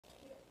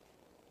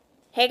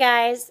Hey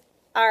guys.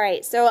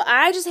 Alright, so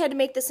I just had to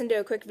make this into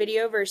a quick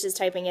video versus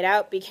typing it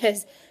out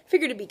because I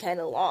figured it'd be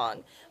kind of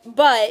long.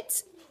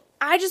 But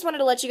I just wanted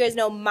to let you guys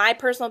know my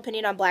personal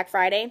opinion on Black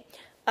Friday.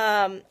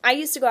 I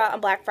used to go out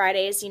on Black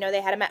Fridays. You know,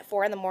 they had them at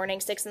 4 in the morning,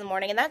 6 in the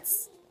morning, and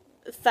that's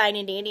fine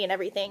and dandy and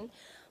everything.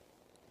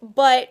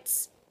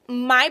 But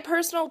my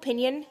personal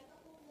opinion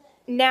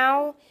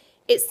now,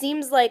 it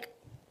seems like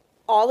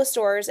all the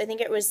stores, I think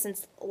it was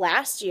since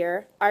last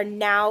year, are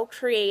now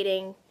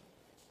creating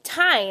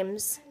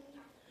times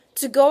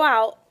to go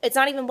out. It's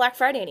not even Black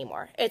Friday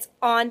anymore. It's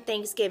on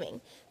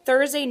Thanksgiving.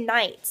 Thursday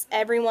nights,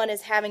 everyone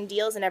is having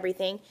deals and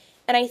everything.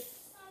 And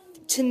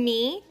to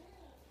me,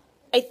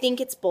 I think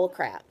it's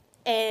bullcrap.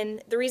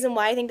 And the reason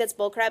why I think that's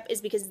bullcrap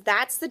is because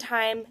that's the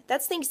time,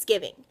 that's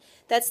Thanksgiving.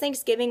 That's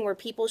Thanksgiving where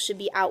people should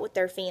be out with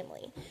their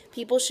family.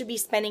 People should be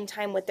spending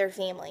time with their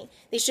family.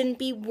 They shouldn't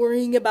be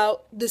worrying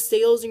about the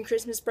sales and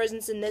Christmas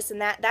presents and this and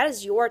that. That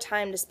is your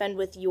time to spend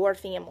with your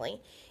family.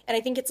 And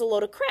I think it's a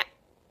load of crap.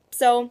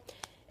 So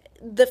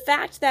the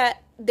fact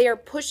that they're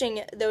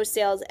pushing those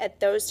sales at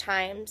those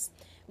times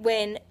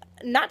when,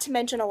 not to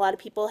mention, a lot of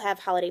people have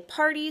holiday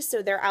parties,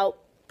 so they're out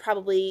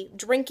probably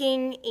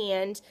drinking,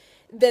 and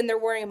then they're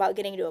worrying about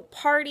getting to a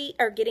party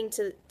or getting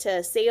to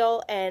a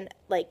sale and,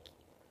 like,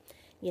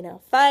 you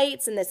know,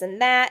 fights and this and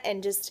that,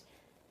 and just,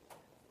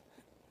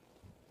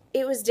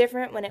 it was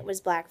different when it was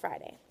Black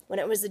Friday, when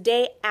it was the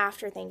day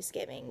after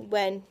Thanksgiving,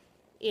 when,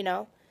 you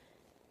know,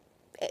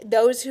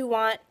 those who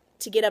want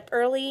to get up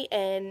early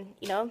and,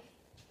 you know,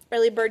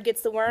 early bird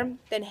gets the worm,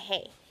 then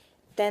hey,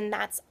 then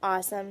that's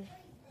awesome,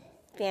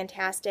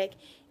 fantastic.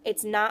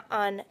 It's not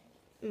on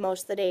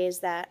most of the days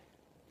that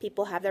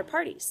people have their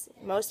parties.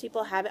 Most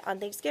people have it on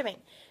Thanksgiving.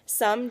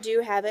 Some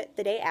do have it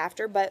the day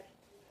after, but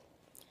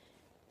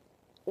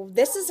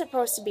this is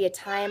supposed to be a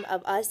time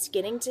of us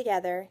getting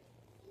together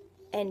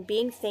and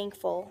being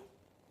thankful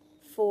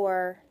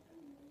for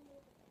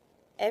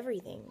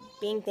everything,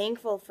 being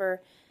thankful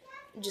for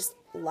just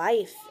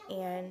life.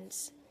 And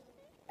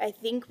I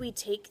think we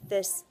take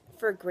this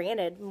for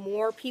granted.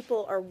 More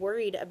people are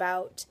worried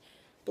about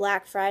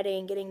Black Friday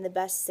and getting the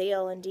best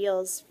sale and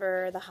deals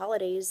for the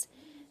holidays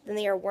than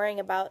they are worrying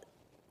about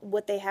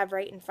what they have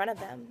right in front of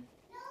them.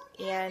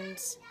 And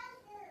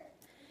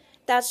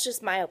that's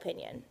just my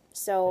opinion.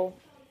 So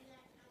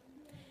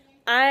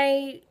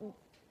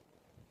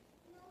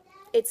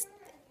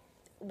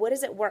what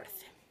is it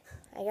worth?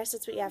 I guess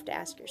that's what you have to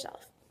ask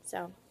yourself.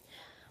 So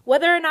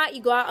whether or not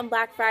you go out on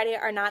Black Friday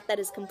or not, that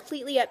is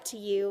completely up to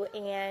you.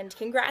 And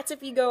congrats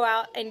if you go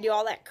out and do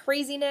all that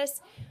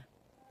craziness.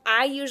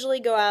 I usually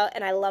go out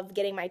and I love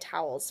getting my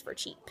towels for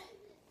cheap.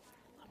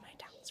 I love my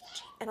towels for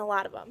cheap. And a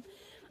lot of them.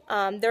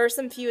 There are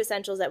some few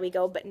essentials that we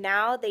go, but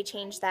now they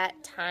changed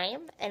that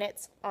time and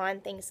it's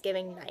on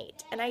Thanksgiving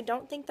night. And I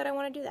don't think that I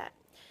want to do that.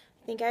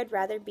 I think I'd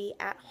rather be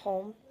at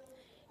home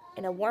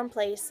in a warm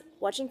place,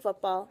 watching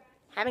football,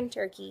 having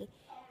turkey,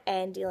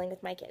 and dealing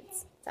with my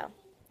kids. So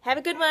have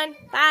a good one.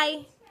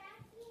 Bye.